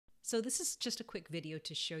So this is just a quick video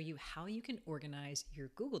to show you how you can organize your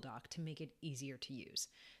Google Doc to make it easier to use.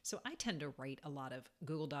 So I tend to write a lot of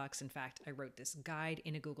Google Docs. In fact, I wrote this guide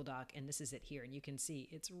in a Google Doc, and this is it here. And you can see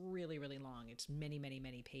it's really, really long. It's many, many,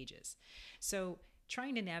 many pages. So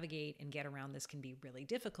trying to navigate and get around this can be really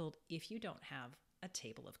difficult if you don't have a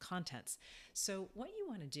table of contents. So what you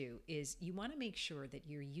want to do is you want to make sure that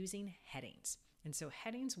you're using headings. And so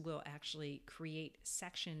headings will actually create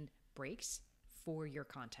section breaks for your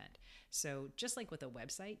content. So just like with a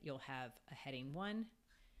website, you'll have a heading 1,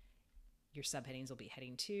 your subheadings will be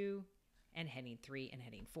heading 2, and heading 3 and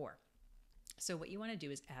heading 4. So what you want to do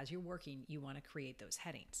is as you're working, you want to create those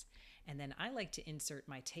headings. And then I like to insert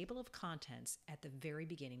my table of contents at the very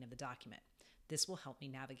beginning of the document. This will help me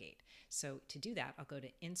navigate. So to do that, I'll go to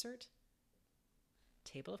Insert,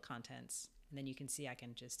 Table of Contents, and then you can see I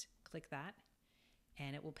can just click that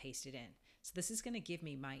and it will paste it in. So this is going to give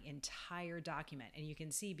me my entire document. And you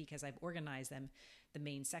can see because I've organized them, the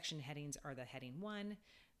main section headings are the heading 1,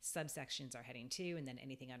 subsections are heading 2, and then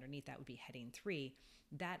anything underneath that would be heading 3.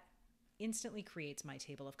 That instantly creates my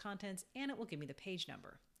table of contents and it will give me the page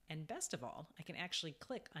number. And best of all, I can actually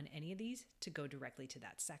click on any of these to go directly to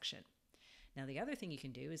that section. Now, the other thing you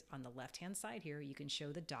can do is on the left-hand side here, you can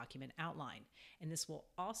show the document outline, and this will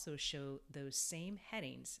also show those same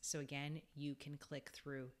headings. So again, you can click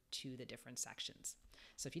through to the different sections.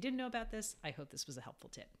 So if you didn't know about this, I hope this was a helpful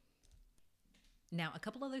tip. Now, a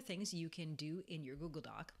couple other things you can do in your Google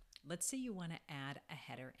Doc. Let's say you want to add a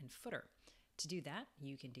header and footer. To do that,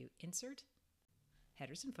 you can do Insert,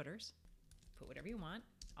 Headers and Footers, put whatever you want.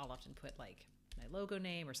 I'll often put like my logo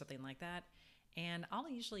name or something like that. And I'll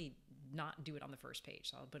usually not do it on the first page.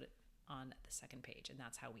 So I'll put it on the second page, and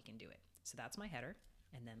that's how we can do it. So that's my header.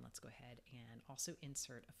 And then let's go ahead and also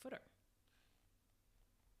insert a footer.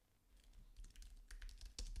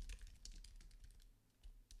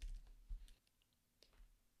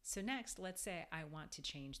 So next, let's say I want to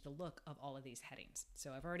change the look of all of these headings.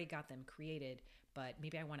 So I've already got them created, but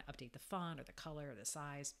maybe I want to update the font or the color or the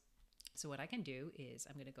size. So what I can do is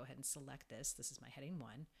I'm going to go ahead and select this. This is my heading 1.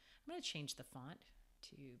 I'm going to change the font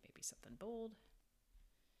to maybe something bold,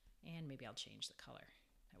 and maybe I'll change the color.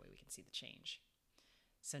 That way we can see the change.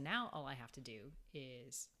 So now all I have to do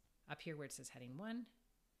is up here where it says heading 1,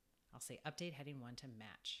 I'll say update heading 1 to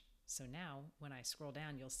match. So now when I scroll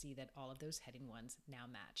down, you'll see that all of those heading 1s now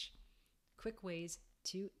match. Quick ways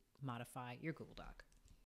to modify your Google Doc.